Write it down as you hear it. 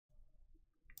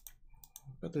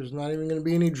But there's not even going to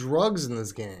be any drugs in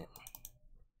this game.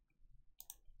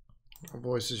 My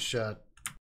voice is shut.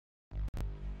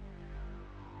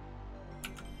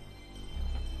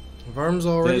 Varm's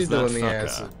already doing the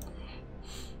acid.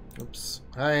 Oops.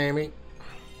 Hi, Amy.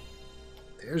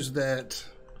 There's that.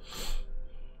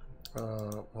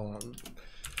 Hold on.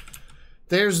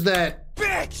 There's that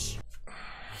bitch.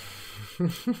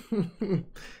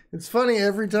 It's funny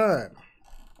every time.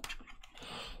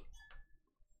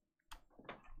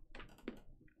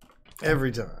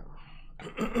 Every time.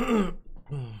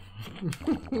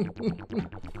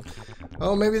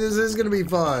 Oh, maybe this is gonna be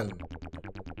fun.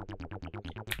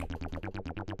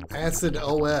 Acid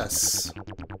OS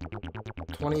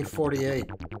 2048.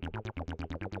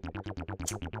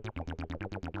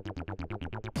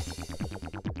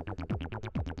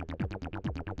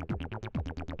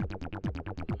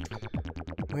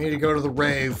 We need to go to the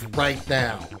rave right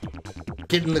now.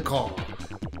 Get in the car.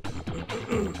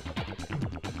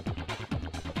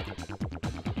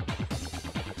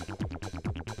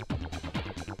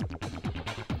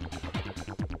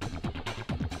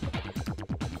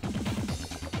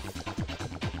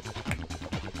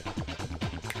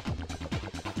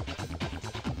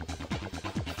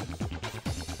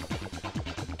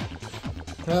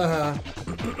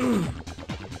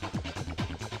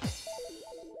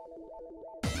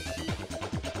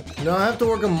 No, I have to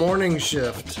work a morning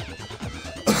shift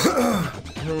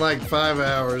in like 5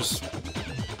 hours.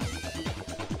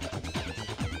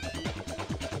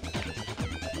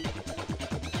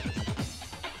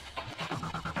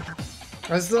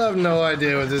 I still have no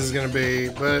idea what this is gonna be,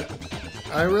 but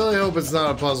I really hope it's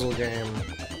not a puzzle game.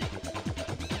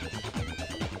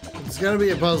 It's gonna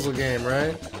be a puzzle game,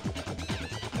 right?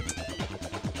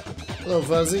 Hello,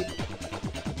 Fuzzy.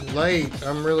 Late.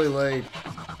 I'm really late.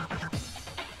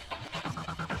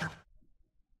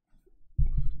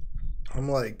 I'm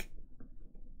like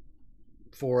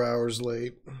 4 hours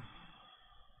late.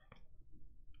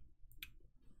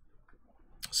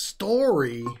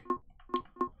 Story? What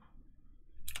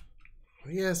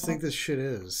do you guys think this shit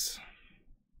is?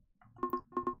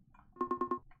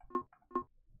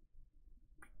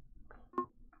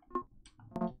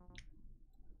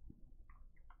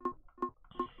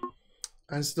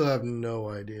 I still have no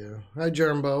idea. Hi,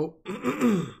 Germbo.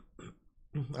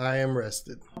 I am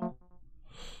rested.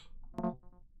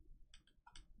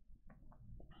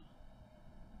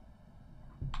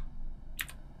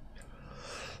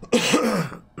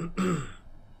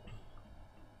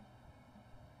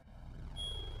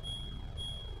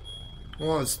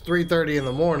 Well, it's 3:30 in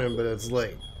the morning, but it's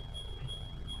late.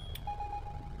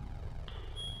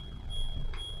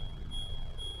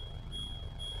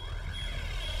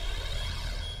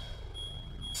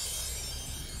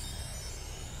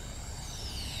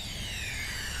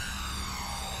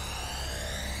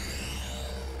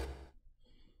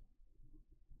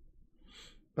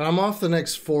 But I'm off the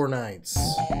next 4 nights.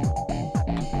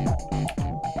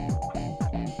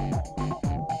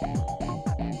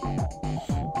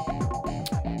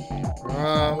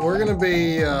 We're gonna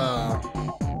be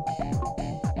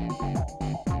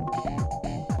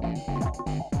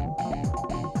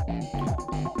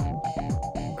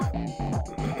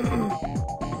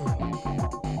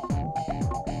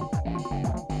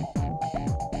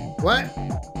what?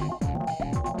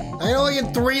 I only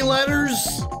get 3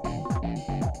 letters?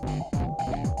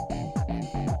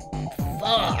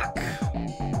 Fuck.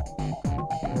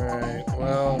 Alright,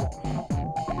 well,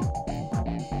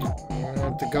 I'm gonna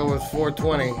have to go with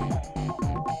 420.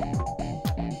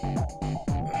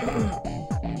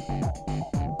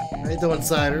 How you doing,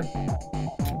 Cider?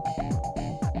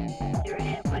 Your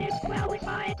input is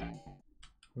qualified.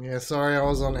 Yeah, sorry I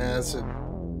was on acid.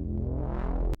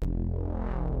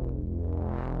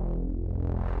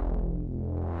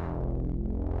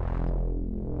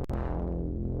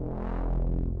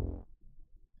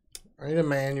 I need a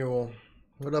manual.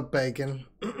 What up, Bacon?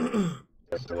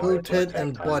 Who, tit,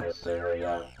 and what?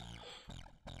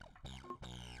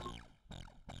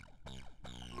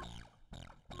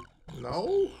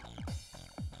 No?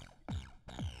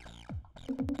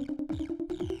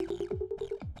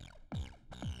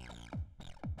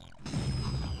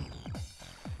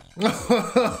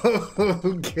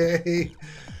 Okay.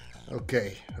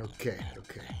 Okay.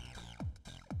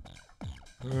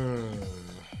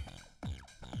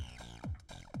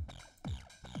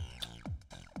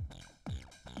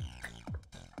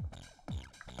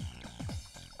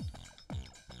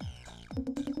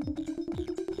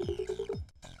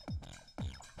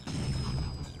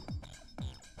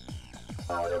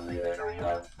 Out of the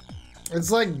area.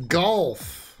 It's like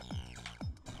golf.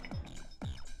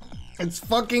 It's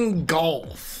fucking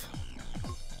golf.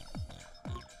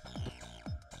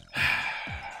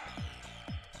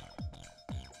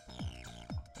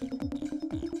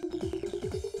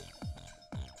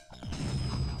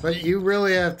 But you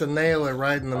really have to nail it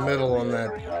right in the middle on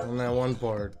that one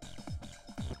part.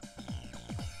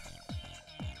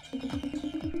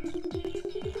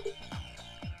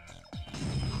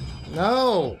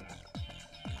 No!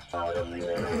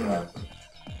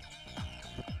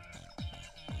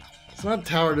 It's not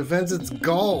tower defense, it's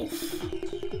golf.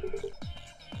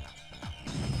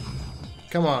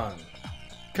 Come on.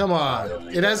 Come on.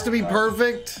 It has to be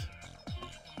perfect.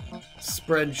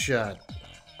 Spread shot.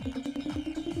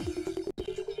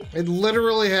 It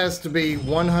literally has to be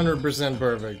 100%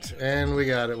 perfect. And we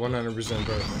got it 100%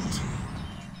 perfect.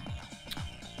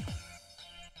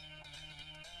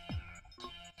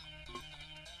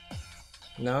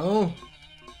 No?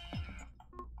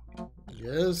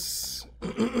 Yes.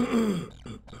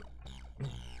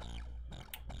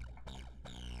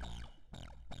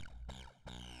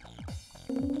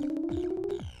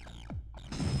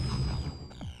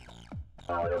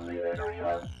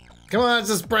 Come on, it's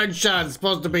a spread shot. It's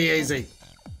supposed to be easy.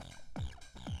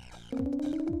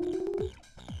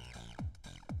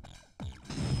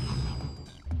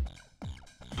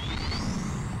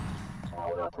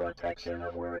 Protection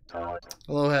of where it taught.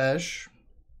 Hello, Hash.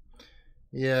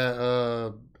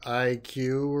 Yeah,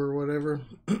 IQ or whatever.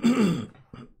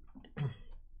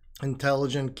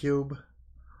 Intelligent cube.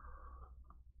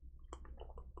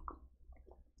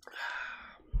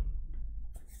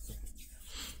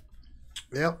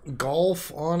 Yep,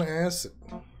 golf on acid.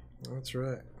 That's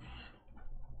right.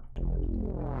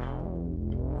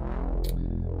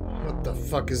 What the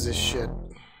fuck is this shit?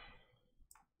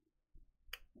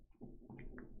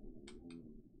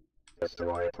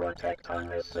 Destroy protect on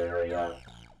this area.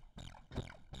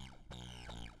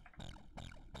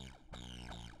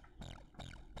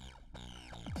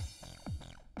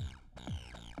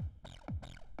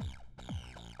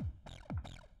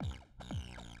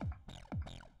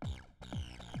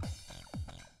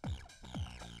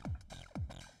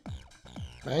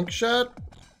 Bank shot?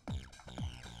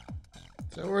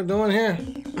 Is that what we're doing here?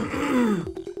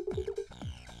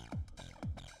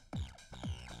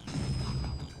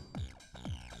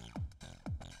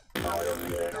 Out of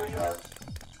the area.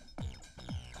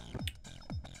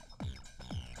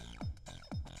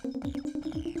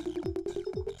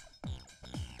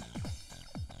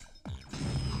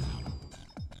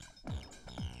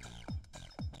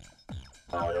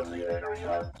 Out of the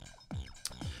area.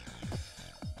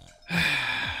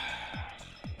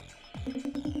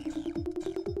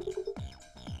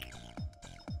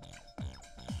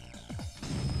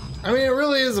 I mean, it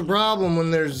really is a problem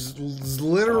when there's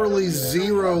literally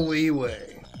zero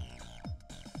leeway.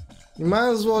 You might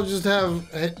as well just have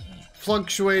it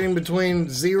fluctuating between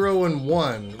 0 and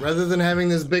 1, rather than having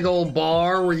this big old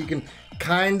bar where you can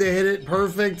kind of hit it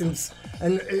perfect and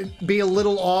it be a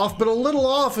little off, but a little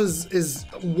off is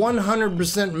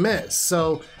 100% miss.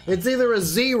 So it's either a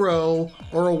 0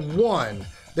 or a 1.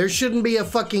 There shouldn't be a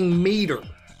fucking meter.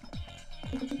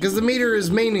 Because the meter is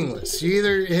meaningless. You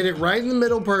either hit it right in the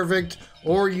middle perfect,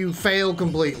 or you fail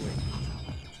completely.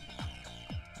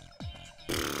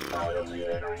 Out of the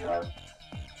area.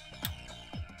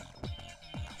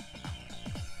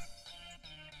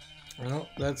 Well,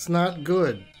 that's not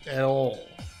good at all.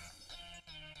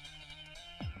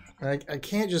 I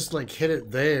can't just like hit it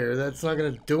there. That's not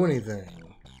gonna do anything.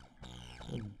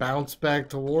 It'll bounce back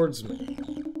towards me.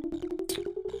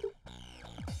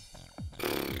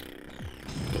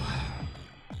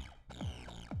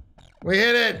 We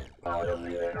hit it! Out of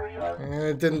the area. And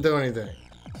it didn't do anything.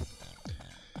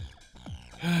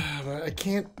 But I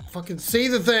can't fucking see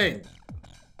the thing!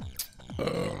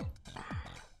 Ugh.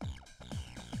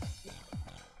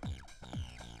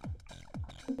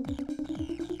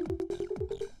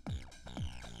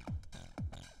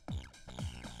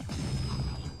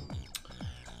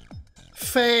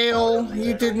 Fail!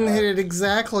 You didn't hit it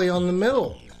exactly on the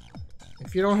middle.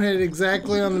 If you don't hit it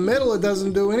exactly on the middle, it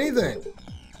doesn't do anything.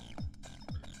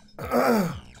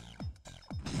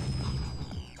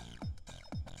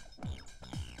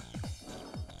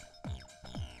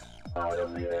 Out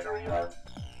of the area.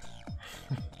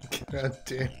 God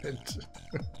damn it.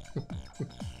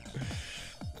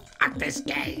 Fuck this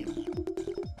game.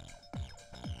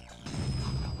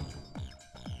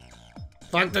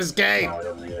 Fuck this game! Out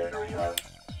of the area.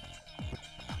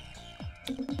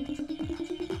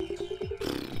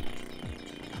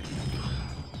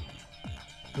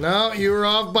 No, you were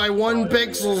off by 1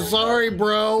 pixel. Sorry,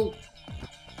 bro.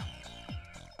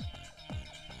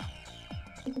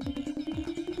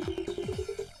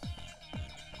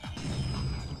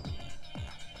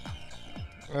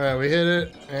 Alright, we hit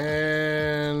it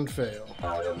and fail.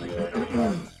 Out of the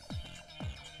area.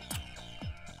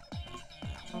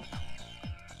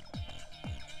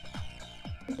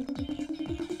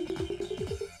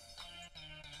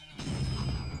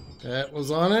 That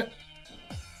was on it.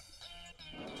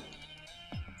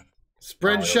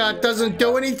 Spread shot doesn't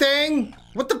do anything?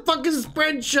 What the fuck is a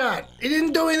spread shot? It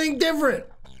didn't do anything different.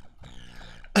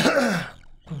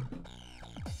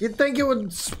 You'd think it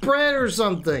would spread or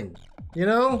something, you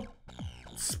know?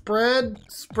 Spread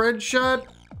shot.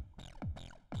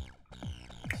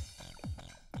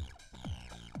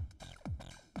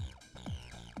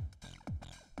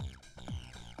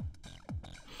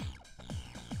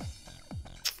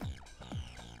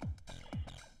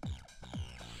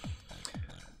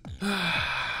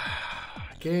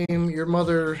 Game, your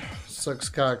mother sucks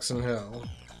cocks in hell.